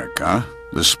America,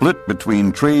 the split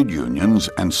between trade unions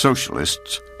and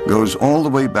socialists goes all the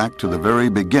way back to the very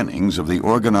beginnings of the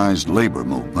organized labor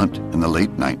movement in the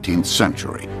late 19th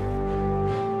century.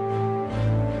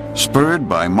 Spurred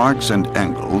by Marx and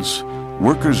Engels,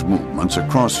 workers' movements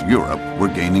across Europe were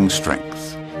gaining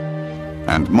strength,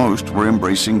 and most were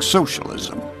embracing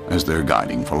socialism as their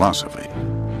guiding philosophy.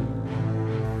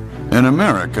 In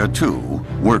America, too,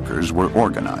 workers were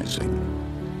organizing,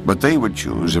 but they would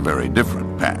choose a very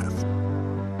different path.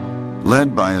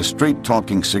 Led by a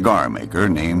straight-talking cigar maker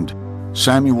named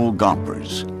Samuel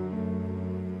Gompers.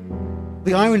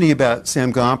 The irony about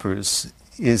Sam Gompers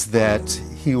is that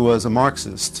he was a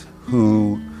Marxist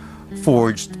who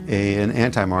forged an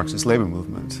anti-Marxist labor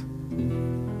movement.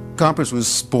 Gompers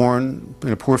was born in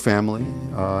a poor family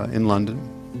in London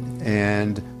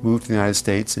and moved to the United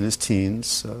States in his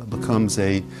teens, becomes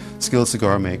a skilled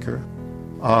cigar maker.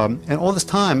 And all this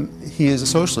time, he is a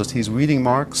socialist. He's reading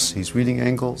Marx, he's reading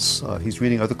Engels, he's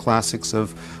reading other classics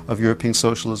of European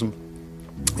socialism.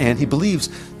 And he believes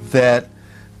that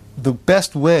the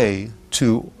best way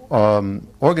to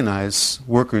organize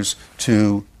workers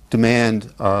to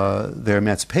demand their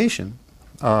emancipation,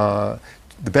 the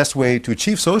best way to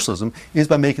achieve socialism is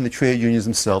by making the trade unions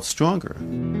themselves stronger.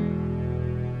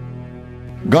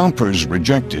 Gompers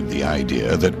rejected the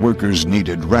idea that workers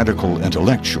needed radical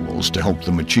intellectuals to help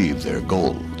them achieve their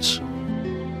goals.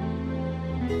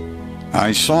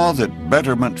 I saw that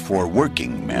betterment for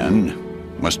working men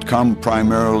must come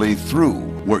primarily through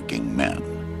working men,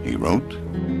 he wrote.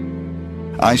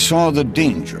 I saw the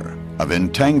danger of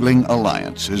entangling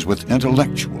alliances with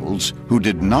intellectuals who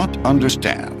did not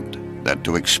understand that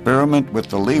to experiment with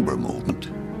the labor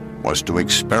movement was to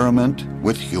experiment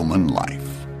with human life.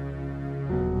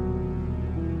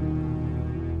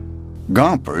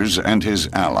 Gompers and his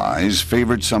allies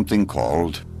favored something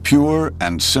called pure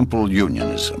and simple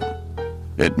unionism.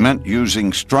 It meant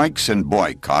using strikes and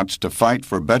boycotts to fight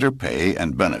for better pay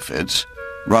and benefits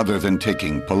rather than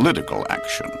taking political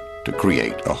action to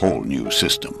create a whole new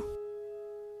system.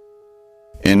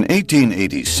 In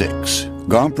 1886,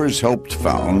 Gompers helped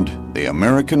found the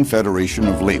American Federation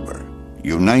of Labor,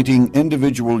 uniting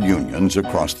individual unions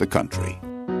across the country.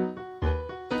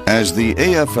 As the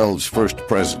AFL's first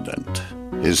president,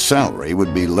 his salary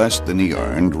would be less than he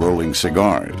earned rolling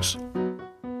cigars.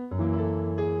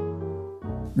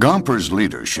 Gompers'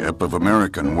 leadership of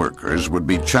American workers would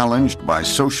be challenged by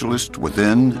socialists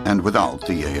within and without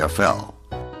the AFL.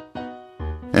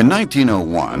 In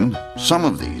 1901, some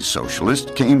of these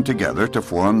socialists came together to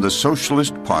form the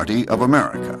Socialist Party of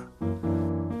America.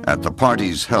 At the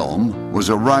party's helm was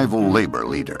a rival labor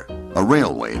leader, a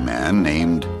railway man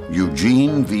named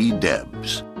Eugene V.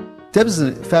 Debs. Debs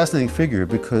is a fascinating figure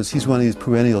because he's one of these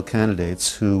perennial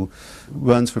candidates who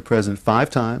runs for president 5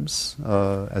 times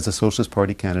as a Socialist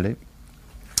Party candidate.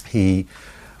 He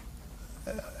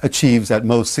achieves at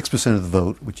most 6% of the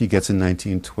vote, which he gets in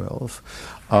 1912.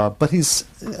 But he's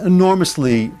an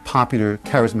enormously popular,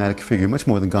 charismatic figure, much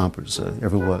more than Gompers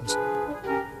ever was.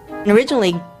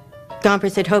 Originally,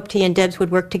 Gompers had hoped he and Debs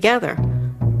would work together,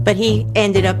 but he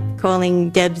ended up calling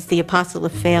Debs the apostle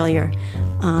of failure.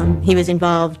 He was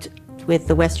involved with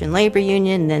the Western Labor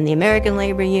Union, then the American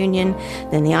Labor Union,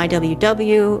 then the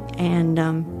IWW, and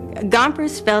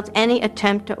Gompers felt any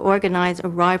attempt to organize a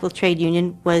rival trade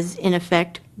union was, in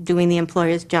effect, doing the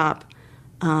employer's job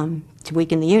to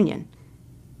weaken the union.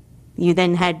 You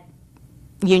then had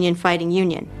union fighting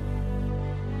union.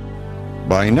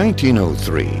 By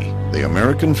 1903, the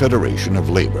American Federation of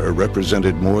Labor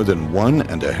represented more than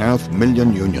 1.5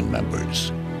 million union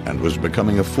members and was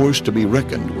becoming a force to be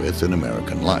reckoned with in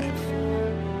American life.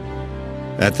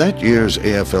 At that year's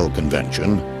AFL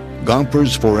convention,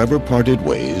 Gompers forever parted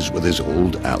ways with his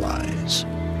old allies.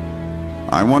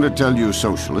 "I want to tell you,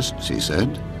 socialists," he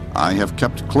said, "I have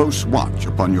kept close watch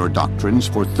upon your doctrines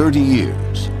for 30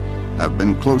 years, have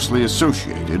been closely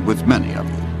associated with many of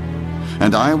you.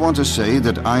 And I want to say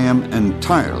that I am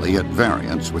entirely at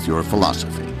variance with your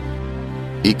philosophy.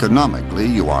 Economically,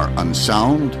 you are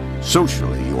unsound.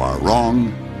 Socially, you are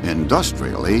wrong.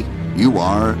 Industrially, you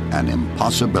are an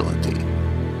impossibility."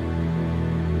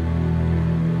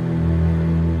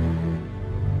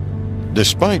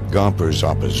 Despite Gompers'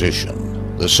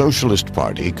 opposition, the Socialist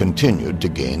Party continued to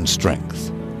gain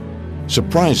strength.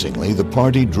 Surprisingly, the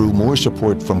party drew more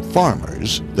support from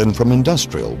farmers than from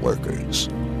industrial workers.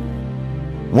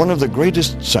 One of the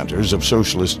greatest centers of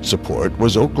socialist support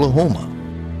was Oklahoma.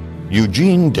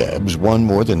 Eugene Debs won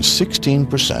more than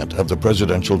 16% of the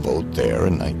presidential vote there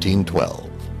in 1912.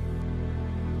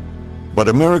 But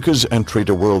America's entry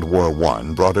to World War I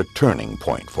brought a turning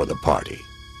point for the party.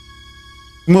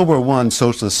 In World War I,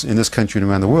 socialists in this country and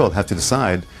around the world have to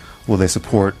decide, will they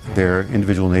support their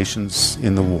individual nations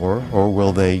in the war, or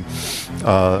will they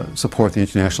support the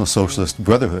International Socialist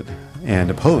Brotherhood and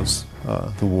oppose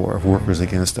the war of workers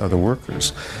against other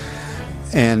workers?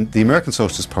 And the American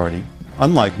Socialist Party,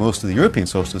 unlike most of the European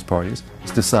socialist parties,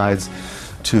 decides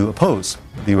to oppose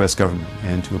the U.S. government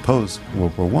and to oppose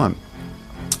World War I.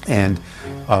 And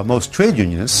most trade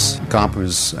unionists,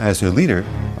 Gompers as their leader,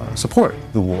 support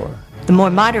the war. The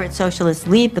more moderate socialists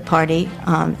leave the party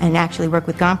and actually work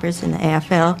with Gompers in the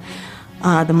AFL.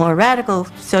 The more radical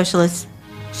socialists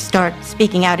start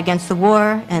speaking out against the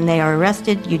war, and they are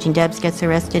arrested. Eugene Debs gets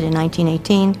arrested in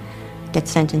 1918, gets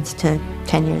sentenced to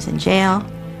 10 years in jail.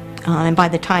 And by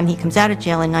the time he comes out of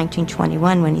jail in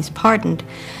 1921, when he's pardoned,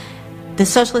 the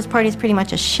Socialist Party is pretty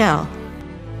much a shell.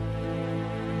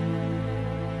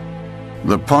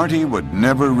 The party would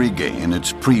never regain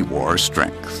its pre-war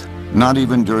strength, not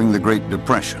even during the Great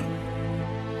Depression.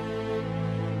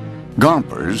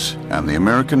 Gompers and the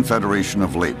American Federation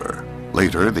of Labor,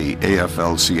 later the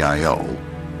AFL-CIO,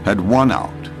 had won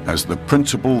out as the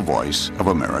principal voice of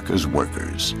America's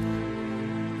workers.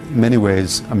 In many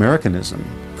ways, Americanism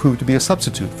proved to be a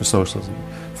substitute for socialism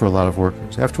for a lot of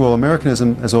workers. After all,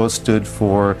 Americanism has always stood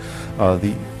for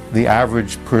the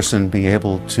average person being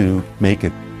able to make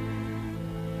it.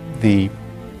 The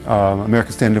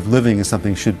American standard of living is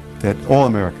something that all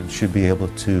Americans should be able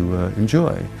to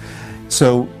enjoy.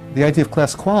 So the idea of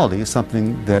class equality is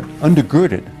something that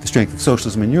undergirded the strength of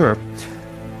socialism in Europe,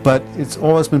 but it's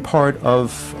always been part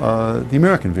of the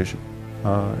American vision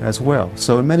as well.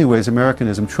 So in many ways,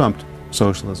 Americanism trumped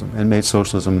socialism and made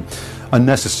socialism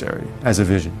unnecessary as a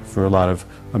vision for a lot of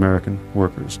American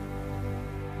workers.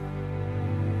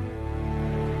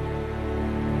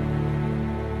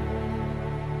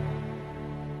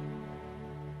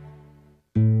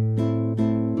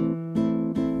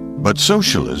 But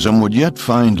socialism would yet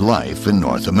find life in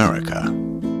North America.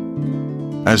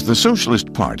 As the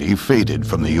Socialist Party faded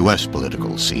from the U.S.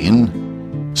 political scene,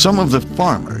 some of the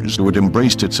farmers who had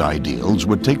embraced its ideals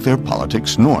would take their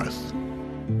politics north,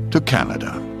 to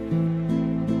Canada.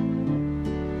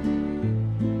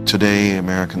 Today,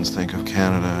 Americans think of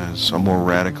Canada as a more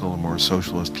radical, a more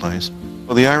socialist place.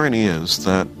 Well, the irony is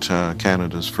that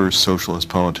Canada's first socialist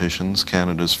politicians,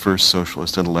 Canada's first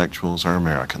socialist intellectuals are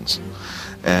Americans.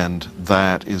 And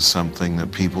that is something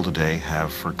that people today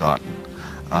have forgotten.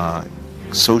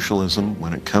 Socialism,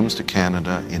 when it comes to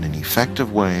Canada in an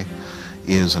effective way,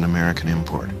 is an American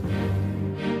import.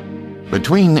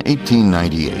 Between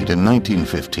 1898 and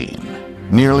 1915,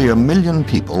 nearly 1 million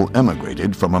people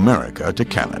emigrated from America to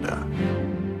Canada.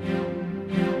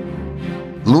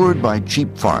 Lured by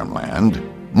cheap farmland,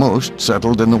 most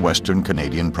settled in the western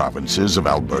Canadian provinces of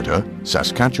Alberta,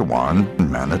 Saskatchewan, and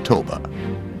Manitoba,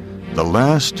 the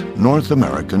last North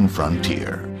American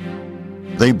frontier.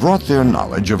 They brought their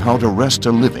knowledge of how to wrest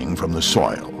a living from the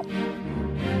soil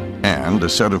and a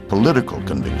set of political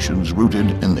convictions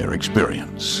rooted in their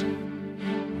experience.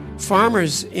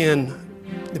 Farmers in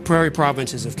the prairie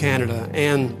provinces of Canada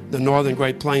and the northern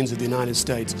Great Plains of the United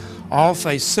States all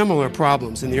faced similar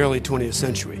problems in the early 20th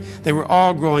century. They were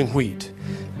all growing wheat.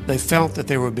 They felt that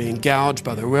they were being gouged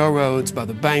by the railroads, by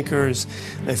the bankers.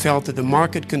 They felt that the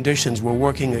market conditions were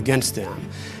working against them.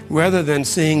 Rather than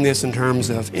seeing this in terms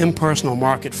of impersonal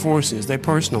market forces, they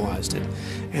personalized it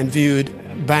and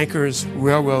viewed bankers,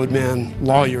 railroad men,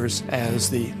 lawyers as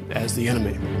the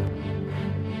enemy.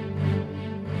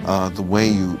 The way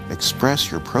you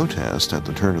express your protest at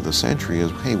the turn of the century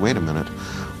is, hey, wait a minute,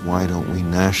 why don't we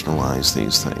nationalize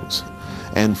these things?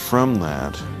 And from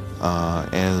that,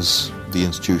 as the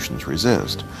institutions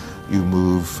resist, you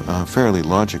move fairly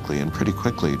logically and pretty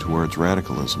quickly towards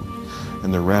radicalism.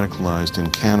 And they're radicalized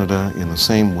in Canada in the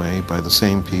same way, by the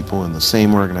same people, in the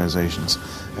same organizations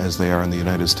as they are in the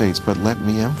United States. But let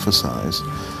me emphasize,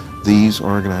 these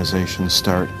organizations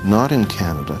start not in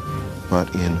Canada,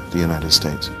 but in the United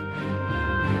States.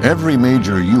 Every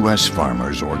major U.S.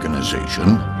 farmers'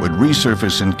 organization would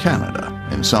resurface in Canada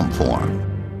in some form.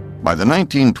 By the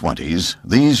 1920s,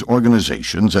 these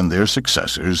organizations and their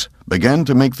successors began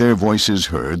to make their voices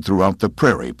heard throughout the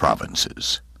prairie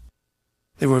provinces.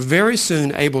 They were very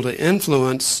soon able to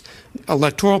influence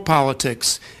electoral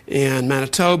politics in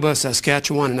Manitoba,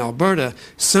 Saskatchewan, and Alberta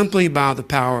simply by the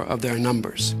power of their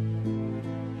numbers.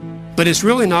 But it's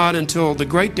really not until the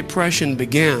Great Depression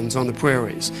begins on the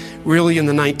prairies, really in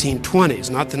the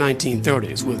 1920s, not the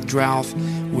 1930s, with drought,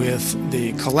 with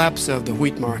the collapse of the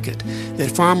wheat market,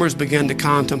 that farmers began to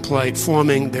contemplate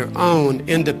forming their own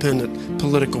independent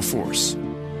political force.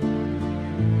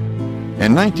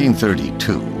 In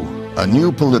 1932, a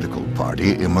new political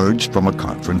party emerged from a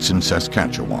conference in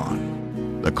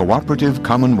Saskatchewan, the Cooperative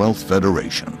Commonwealth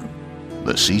Federation,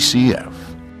 the CCF.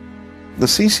 The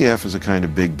CCF is a kind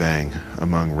of big bang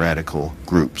among radical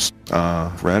groups.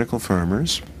 Radical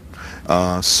farmers,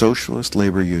 socialist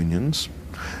labor unions,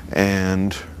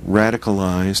 and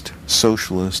radicalized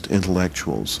socialist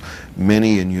intellectuals,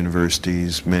 many in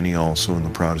universities, many also in the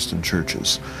Protestant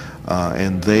churches.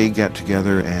 And they get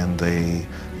together and they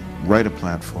write a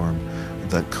platform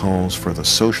that calls for the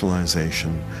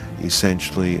socialization,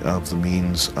 essentially, of the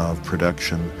means of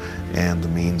production and the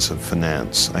means of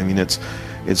finance. I mean, it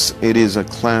is a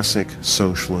classic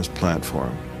socialist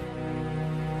platform.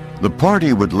 The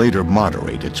party would later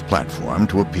moderate its platform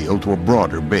to appeal to a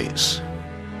broader base.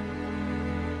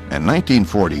 In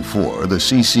 1944, the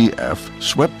CCF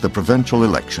swept the provincial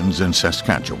elections in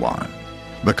Saskatchewan,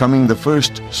 becoming the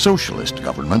first socialist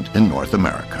government in North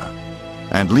America,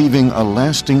 and leaving a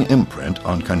lasting imprint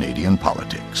on Canadian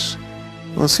politics.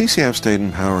 Well, the CCF stayed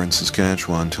in power in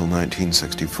Saskatchewan until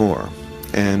 1964,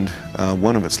 and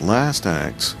one of its last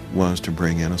acts was to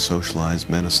bring in a socialized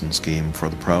medicine scheme for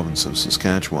the province of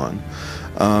Saskatchewan,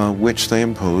 which they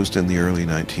imposed in the early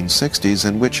 1960s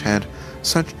and which had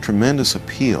such tremendous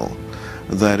appeal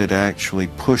that it actually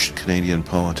pushed Canadian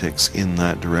politics in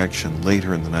that direction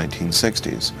later in the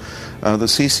 1960s. The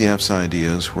CCF's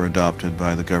ideas were adopted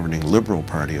by the governing Liberal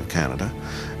Party of Canada,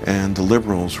 and the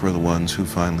Liberals were the ones who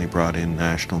finally brought in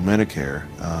national Medicare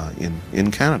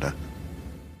in Canada.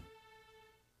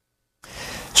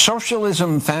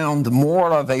 Socialism found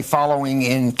more of a following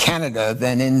in Canada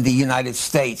than in the United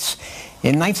States.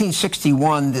 In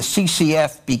 1961, the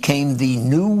CCF became the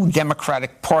new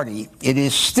Democratic Party. It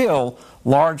is still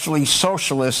largely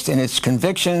socialist in its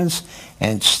convictions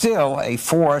and still a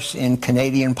force in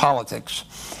Canadian politics.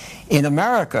 In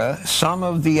America, some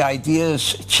of the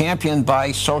ideas championed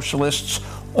by socialists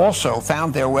also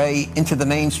found their way into the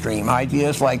mainstream.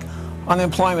 Ideas like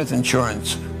unemployment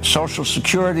insurance, Social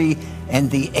Security, and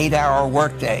the 8-hour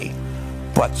workday.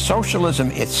 But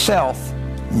socialism itself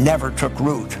never took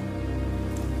root.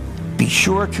 Be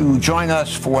sure to join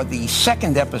us for the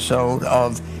second episode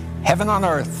of Heaven on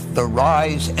Earth, The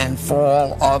Rise and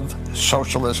Fall of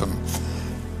Socialism.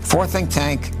 For Think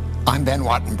Tank, I'm Ben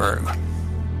Wattenberg.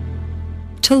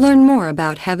 To learn more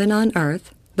about Heaven on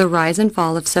Earth, The Rise and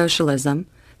Fall of Socialism,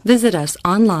 visit us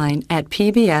online at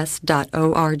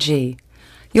pbs.org.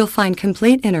 You'll find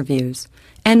complete interviews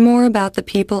and more about the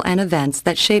people and events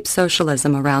that shape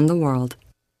socialism around the world.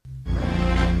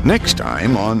 Next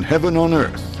time on Heaven on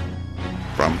Earth.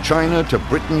 From China to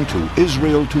Britain to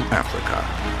Israel to Africa,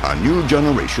 a new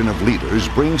generation of leaders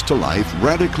brings to life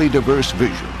radically diverse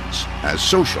visions as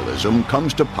socialism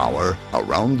comes to power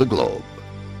around the globe.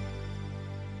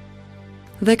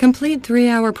 The complete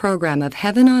 3-hour program of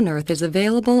Heaven on Earth is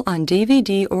available on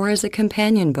DVD or as a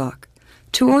companion book.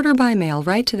 To order by mail,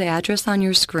 write to the address on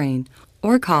your screen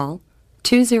or call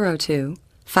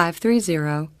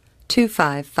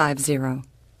 202-530-2550.